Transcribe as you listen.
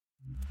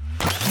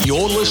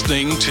You're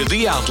listening to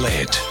The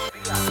Outlet.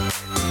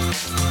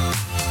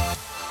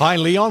 Hi,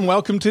 Leon.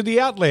 Welcome to The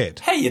Outlet.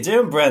 How you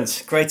doing,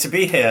 Brent? Great to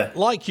be here.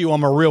 Like you,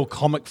 I'm a real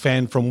comic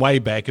fan from way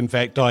back. In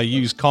fact, I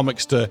use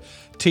comics to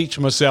teach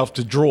myself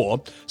to draw.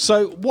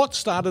 So what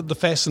started the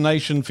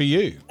fascination for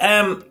you?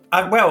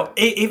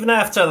 Even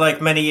after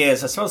many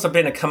years, I suppose I've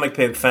been a comic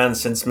book fan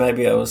since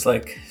maybe I was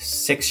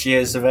 6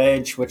 years of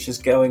age, which is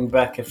going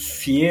back a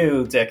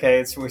few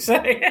decades, we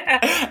say.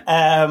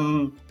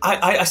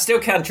 I still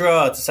can't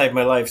draw to save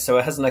my life, so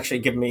it hasn't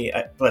actually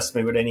blessed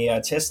me with any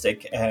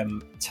artistic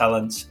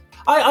talent.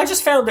 I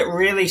just found it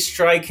really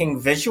striking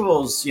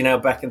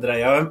visuals, back in the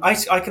day.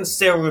 I can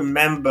still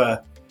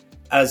remember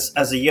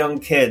as a young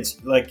kid,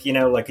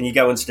 when you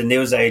go into the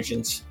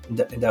newsagent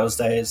in those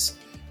days,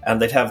 and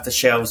they'd have the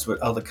shelves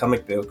with all the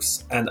comic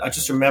books. And I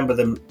just remember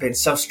them being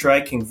so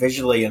striking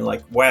visually and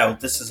wow,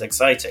 this is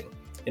exciting,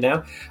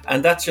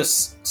 And that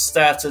just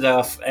started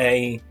off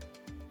a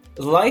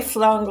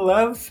lifelong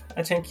love,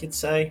 I think you'd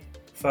say,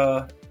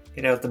 for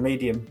the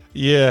medium.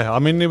 Yeah, I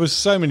mean, there was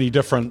so many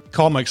different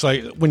comics.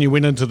 Like when you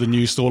went into the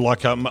news store,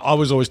 I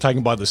was always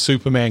taken by the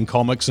Superman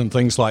comics and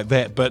things like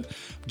that. But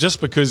just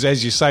because,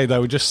 as you say, they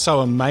were just so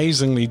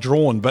amazingly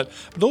drawn. But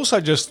also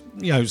just,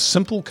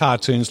 simple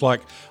cartoons. Like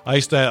I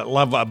used to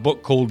love a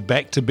book called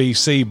Back to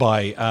BC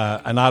by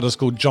an artist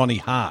called Johnny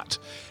Hart.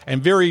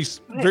 And very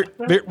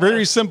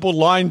simple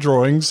line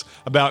drawings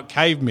about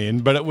cavemen,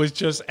 but it was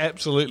just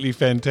absolutely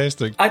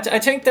fantastic. I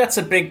think that's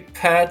a big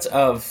part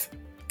of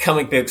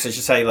comic books, as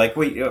you say.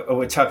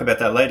 We'll talk about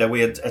that later.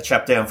 We had a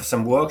chap down for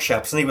some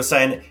workshops, and he was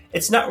saying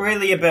it's not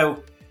really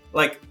about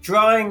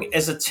drawing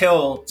is a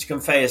tool to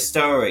convey a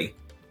story,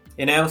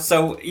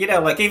 So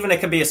even it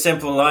can be a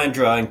simple line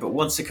drawing, but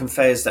once it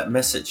conveys that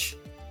message,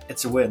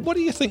 it's a win. What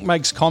do you think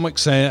makes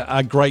comics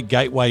a great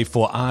gateway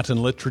for art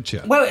and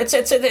literature? Well,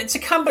 it's a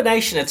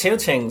combination of two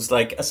things.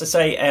 As I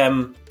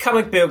say,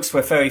 comic books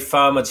were very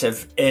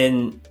formative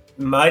in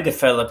my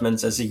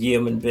development as a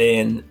human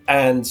being,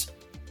 and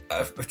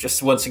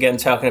just once again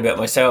talking about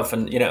myself,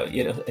 and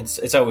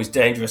it's always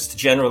dangerous to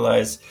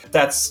generalize.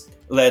 That's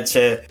led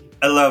to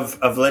a love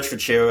of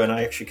literature, and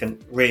I actually can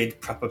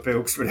read proper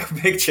books without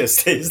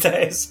pictures these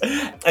days.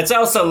 It's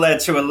also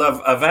led to a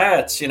love of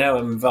art. I'm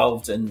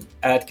involved in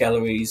art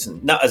galleries,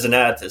 and not as an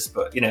artist,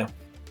 but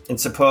in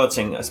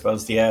supporting, I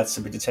suppose, the arts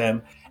would be the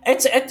term. I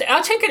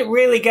think it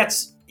really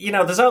gets,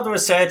 there's all the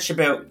research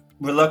about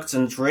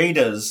reluctant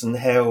readers and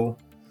how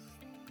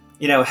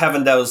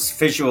having those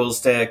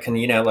visuals there can,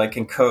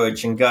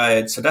 encourage and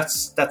guide. So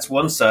that's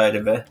one side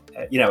of it.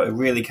 It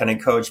really can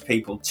encourage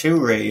people to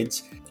read.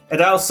 It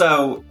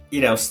also,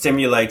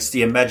 stimulates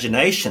the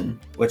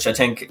imagination, which I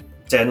think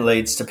then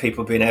leads to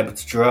people being able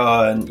to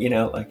draw and,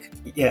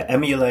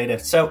 emulate it.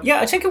 So,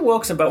 I think it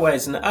works in both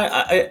ways. And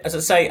I, as I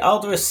say,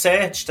 all the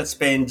research that's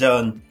being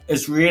done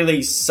is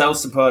really so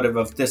supportive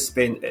of this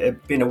being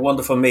a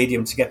wonderful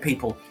medium to get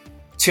people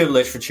to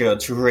literature,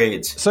 to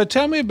read. So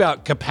tell me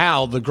about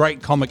Kapow, the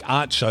great comic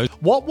art show.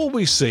 What will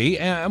we see,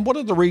 and what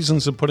are the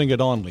reasons of putting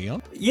it on,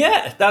 Leon?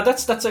 Yeah,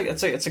 that's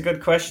a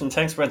good question.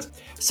 Thanks, Brent.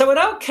 So it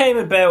all came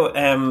about,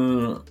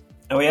 and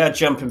we are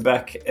jumping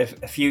back a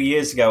few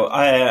years ago.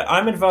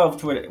 I'm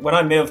involved with, when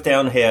I moved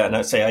down here, and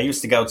I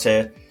used to go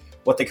to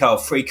what they call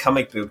Free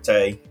Comic Book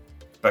Day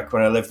back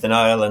when I lived in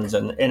Ireland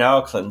and in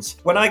Auckland.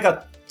 When I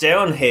got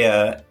down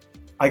here,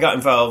 I got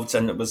involved,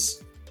 and it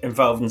was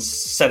involved in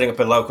setting up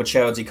a local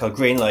charity called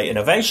Greenlight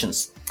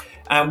Innovations.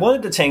 And one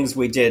of the things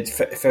we did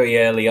very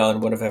early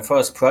on, one of our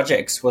first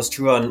projects, was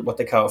to run what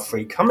they call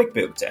Free Comic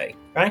Book Day,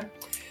 right?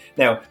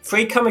 Now,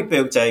 Free Comic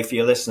Book Day, for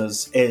your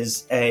listeners,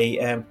 is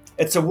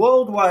it's a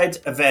worldwide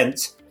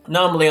event,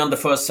 normally on the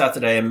first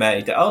Saturday in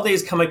May, that all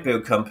these comic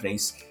book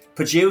companies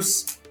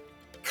produce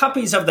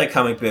copies of their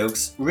comic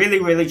books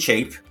really, really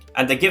cheap,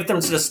 and they give them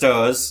to the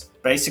stores,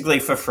 basically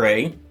for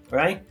free,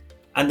 right?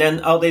 And then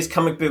all these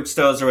comic book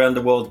stores around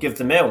the world give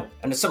them out.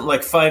 And it's something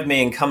like 5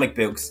 million comic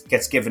books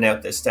gets given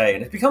out this day.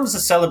 And it becomes a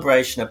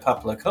celebration of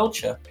popular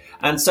culture.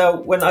 And so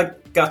when I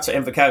got to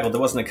Invercargill,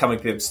 there wasn't a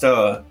comic book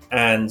store.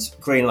 And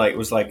Greenlight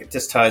was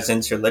this ties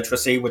into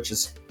literacy, which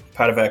is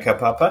part of our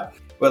kaupapa.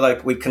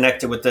 We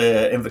connected with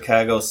the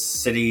Invercargill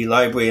City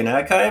Library and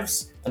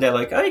Archives. And they're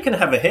like, oh, you can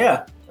have it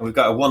here. And we've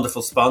got a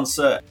wonderful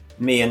sponsor,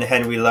 me and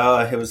Henry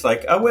Law, who was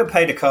like, oh, we'll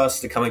pay the cost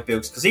of the comic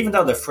books, because even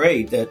though they're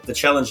free, the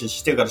challenge is you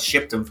still got to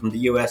ship them from the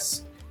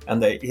US,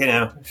 and they,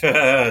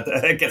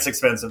 it gets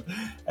expensive.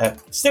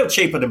 Still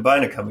cheaper than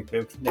buying a comic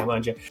book, now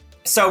mind you.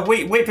 So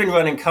we've been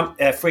running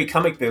Free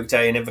Comic Book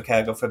Day in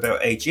Invercargill for about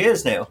 8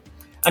 years now,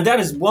 and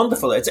that is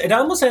wonderful. It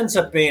almost ends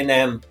up being,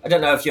 I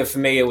don't know if you're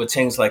familiar with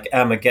things like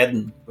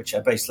Armageddon, which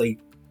are basically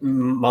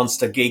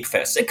Monster Geek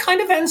Fest. It kind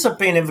of ends up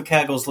being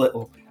Invercargill's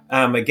little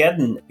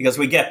Armageddon, because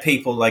we get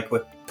people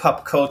with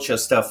pop culture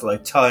stuff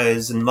like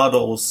toys and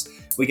models.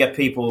 We get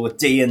people with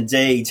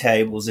D&D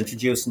tables,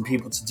 introducing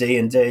people to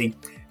D&D.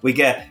 We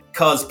get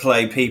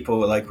cosplay people,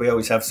 we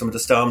always have some of the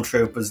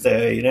stormtroopers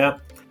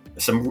there,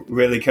 some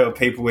really cool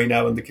people we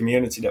know in the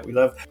community that we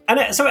love.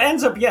 And so it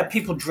ends up,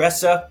 people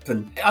dress up,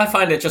 and I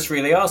find it just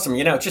really awesome,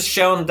 just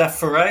showing that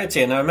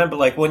variety. And I remember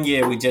like one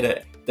year we did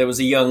it, there was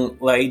a young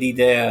lady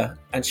there,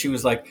 and she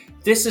was like,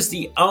 this is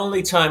the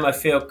only time I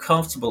feel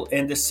comfortable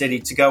in the city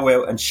to go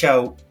out and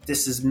show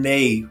this is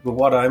me with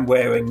what I'm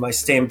wearing, my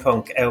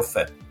steampunk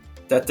outfit.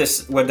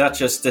 That we're not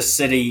just the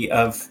city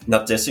of,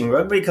 not dissing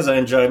rugby because I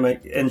enjoy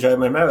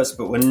my Maris,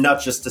 but we're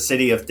not just the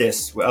city of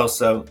this, we're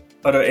also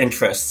other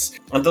interests.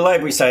 And the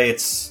library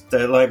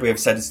have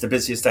said it's the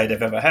busiest day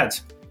they've ever had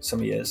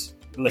some years.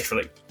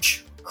 Literally,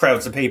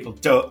 crowds of people,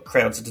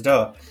 crowds at the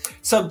door.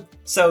 So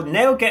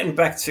now getting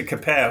back to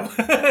Kapow,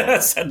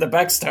 that's the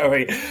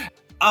backstory.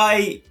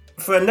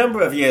 For a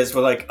number of years,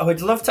 we're like,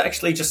 I'd love to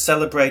actually just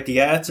celebrate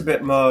the art a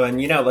bit more.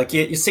 And, like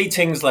you see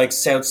things like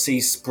South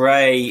Sea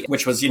Spray,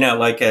 which was,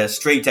 like a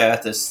street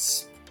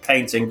artists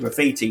painting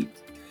graffiti.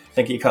 I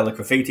think you call it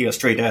graffiti or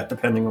street art,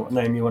 depending on what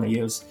name you want to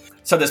use.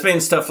 So there's been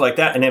stuff like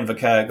that in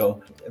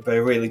Invercargill by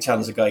a really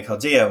talented guy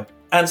called Dio.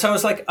 And so I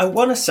was like, I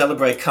want to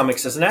celebrate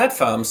comics as an art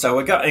form. So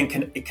we got in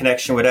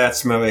connection with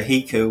Arts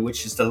Murahiku,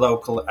 which is the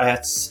local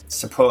arts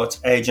support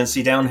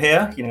agency down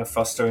here,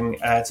 fostering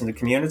art in the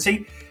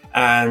community.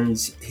 And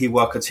he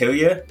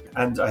Wakatuya,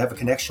 and I have a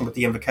connection with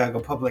the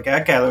Invercargill Public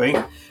Art Gallery.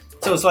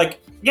 So it's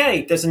like,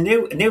 yay, there's a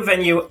new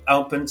venue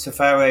open to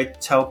Farai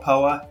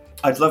Taupoa.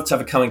 I'd love to have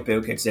a comic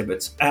book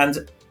exhibit.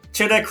 And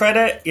to their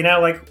credit,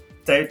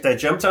 they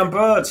jumped on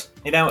board.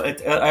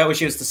 I always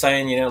use the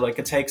saying,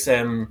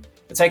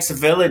 it takes a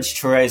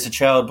village to raise a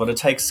child, but it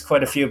takes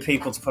quite a few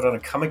people to put on a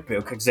comic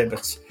book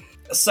exhibit.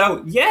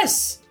 So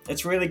yes,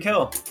 it's really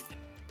cool.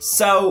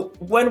 So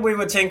when we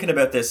were thinking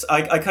about this,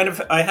 I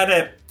had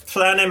a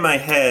plan in my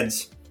head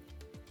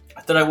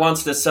that I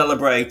wanted to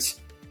celebrate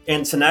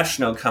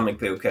international comic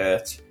book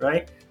art,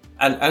 right?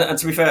 And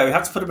to be fair, we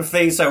have to put a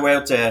proviso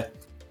out there.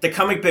 The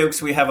comic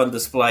books we have on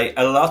display,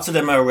 a lot of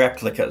them are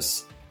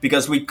replicas,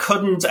 because we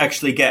couldn't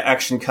actually get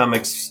Action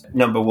Comics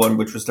 #1,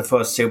 which was the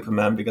first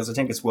Superman, because I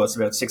think it's worth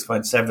about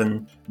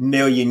 $6.7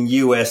 million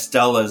US.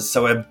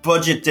 So our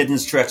budget didn't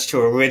stretch to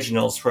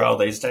originals for all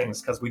these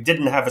things, because we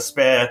didn't have a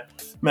spare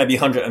maybe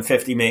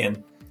 150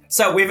 million.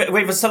 So we've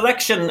a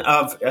selection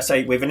of,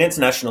 we've an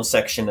international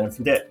section, and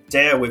from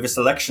there we've a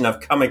selection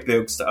of comic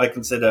books that I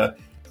consider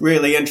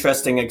really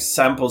interesting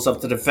examples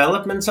of the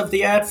development of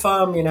the art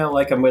form,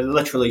 and we're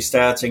literally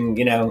starting,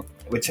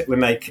 we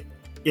make,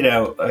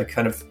 a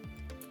kind of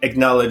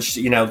acknowledge,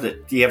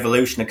 the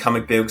evolution of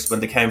comic books when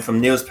they came from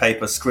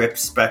newspaper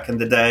scripts back in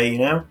the day,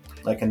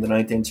 like in the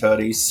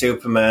 1930s,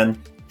 Superman,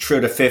 through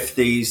the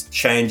 50s,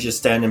 changes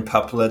then in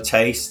popular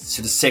taste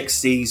to the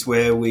 60s,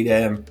 where we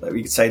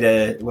could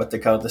say what they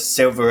call the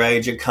silver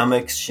age of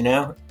comics,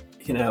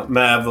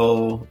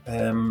 Marvel,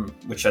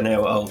 which are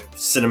now all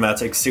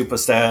cinematic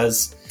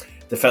superstars,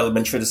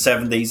 development through the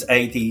 70s,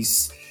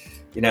 80s,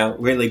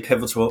 really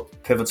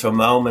pivotal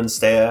moments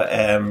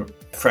there.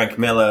 Frank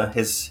Miller,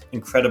 his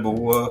incredible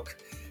work,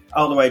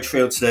 all the way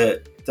through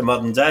to the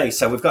modern day.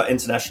 So we've got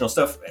international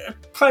stuff,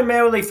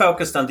 primarily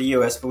focused on the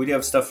US, but we do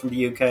have stuff from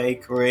the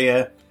UK,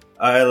 Korea,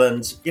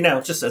 Ireland,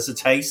 just as a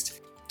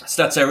taste.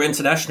 So that's our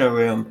international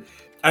room.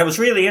 And it was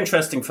really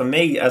interesting for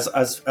me as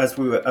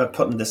we were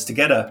putting this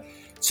together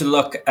to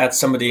look at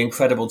some of the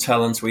incredible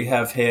talents we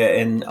have here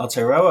in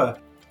Aotearoa.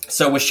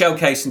 So we're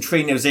showcasing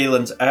 3 New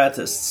Zealand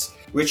artists.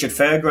 Richard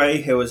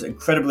Fairgray, who was an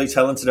incredibly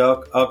talented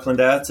Auckland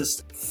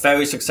artist,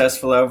 very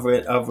successful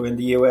over in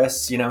the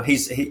US.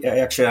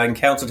 I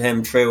encountered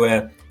him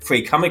through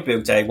Free Comic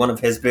Book Day. One of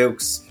his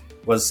books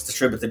was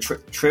distributed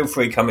through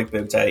Free Comic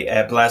Book Day,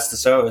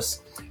 Blastosaurus,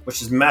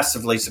 which is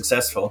massively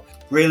successful.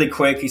 Really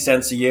quirky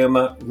sense of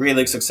humor,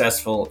 really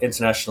successful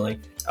internationally.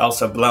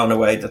 Also blown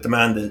away that the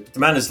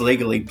man is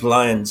legally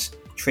blind,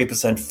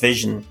 3%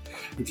 vision.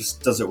 He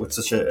just does it with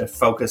such a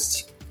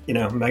focused,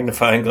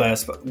 magnifying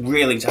glass, but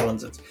really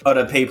talented.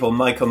 Other people,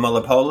 Michael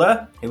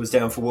Mullapola, who was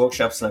down for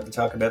workshops, and I can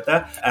talk about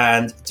that,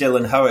 and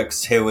Dylan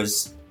Horrocks, who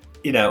was,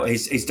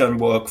 he's done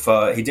work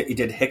for, he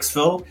did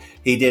Hicksville,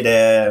 he did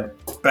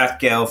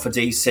Batgirl for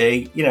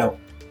DC,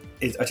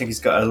 I think he's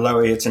got a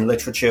laureate in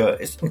literature.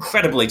 It's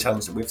incredibly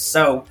talented. We have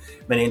so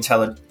many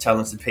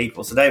talented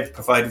people. So they've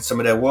provided some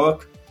of their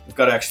work. We've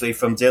got actually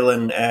from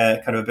Dylan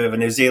kind of a bit of a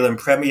New Zealand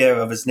premiere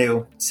of his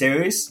new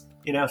series.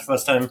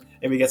 First time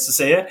he gets to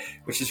see it,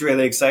 which is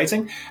really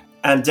exciting.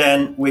 And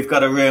then we've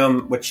got a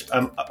room which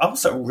I'm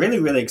also really,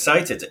 really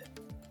excited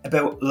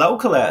about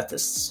local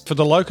artists. For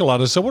the local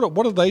artists, so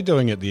what are they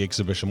doing at the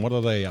exhibition? What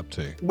are they up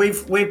to?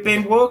 We've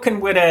been working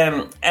with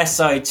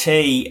SIT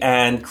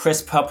and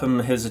Chris Popham,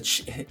 who's a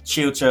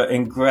tutor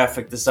in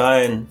graphic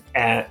design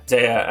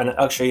there, and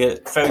actually a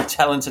very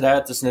talented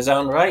artist in his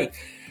own right.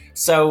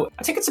 So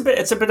I think it's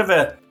a bit of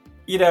a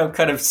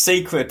kind of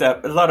secret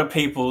that a lot of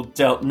people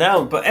don't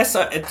know. But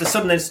the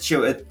Southern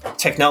Institute of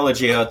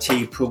Technology, or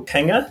Te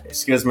Pukenga,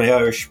 excuse my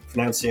Irish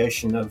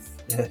pronunciation of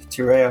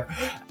Te Reo,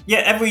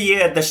 every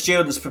year the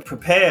students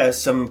prepare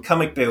some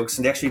comic books,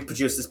 and they actually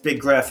produce this big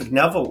graphic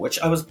novel, which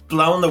I was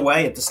blown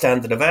away at the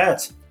standard of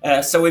art.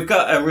 So we've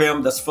got a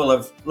room that's full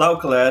of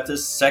local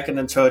artists, second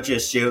and third year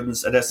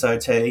students at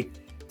SIT,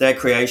 their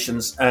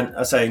creations, and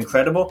I say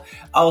incredible.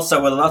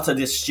 Also, a lot of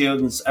these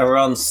students are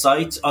on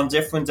site on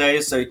different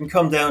days, so you can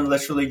come down and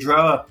literally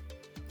draw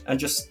and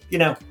just,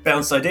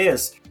 bounce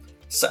ideas.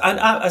 So, and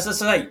as I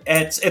say,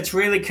 it's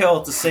really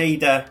cool to see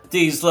that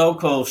these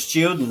local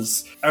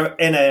students are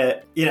in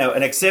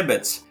an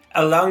exhibit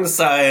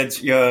alongside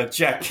your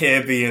Jack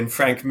Kirby and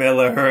Frank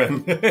Miller,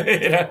 and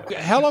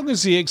How long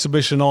is the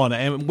exhibition on,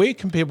 and where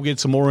can people get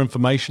some more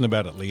information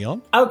about it,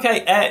 Leon?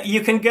 Okay,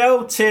 you can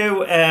go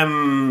to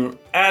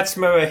Arts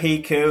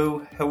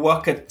Murahiku,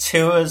 Hawaka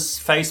Tours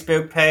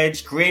Facebook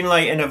page,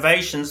 Greenlight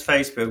Innovations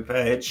Facebook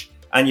page,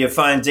 and you'll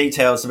find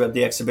details about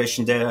the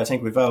exhibition there. I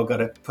think we've all got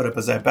it put up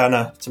as a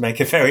banner to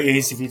make it very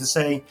easy for you to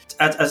see.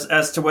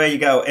 As to where you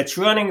go, it's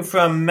running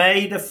from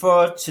May the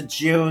 4th to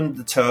June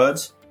the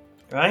 3rd,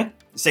 right?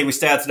 See, we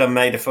started on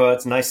May the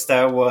 4th, nice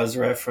Star Wars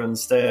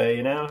reference there,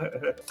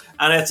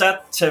 And it's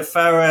at Te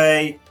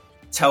Whare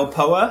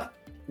Taupoa,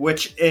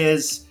 which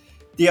is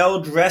the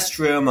old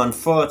restroom on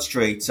 4th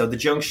Street, so the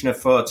junction of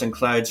 4th and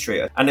Clyde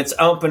Street. And it's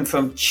open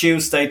from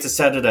Tuesday to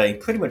Saturday,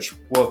 pretty much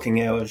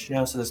working hours,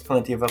 so there's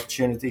plenty of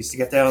opportunities to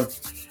get down.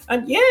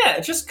 And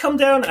just come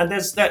down, and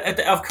there's that.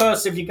 Of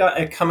course, if you got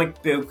a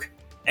comic book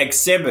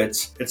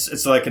exhibit,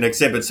 it's like an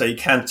exhibit, so you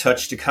can't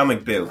touch the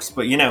comic books.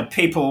 But,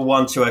 people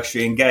want to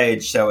actually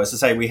engage. So, as I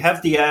say, we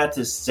have the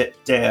artists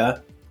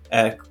there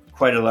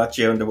quite a lot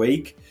during the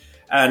week.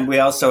 And we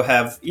also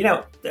have,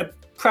 the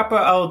proper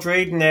old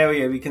reading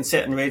area. We can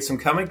sit and read some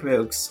comic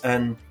books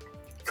and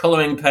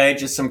colouring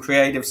pages, some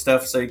creative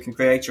stuff, so you can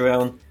create your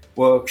own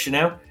works,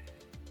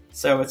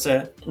 So it's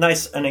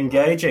nice and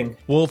engaging.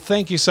 Well,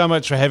 thank you so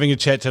much for having a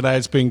chat today.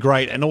 It's been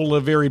great, and all the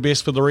very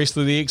best for the rest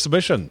of the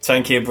exhibition.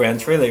 Thank you,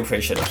 Brent. Really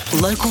appreciate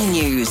it. Local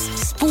news,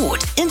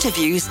 sport,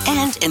 interviews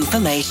and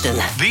information.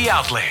 The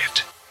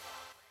Outlet.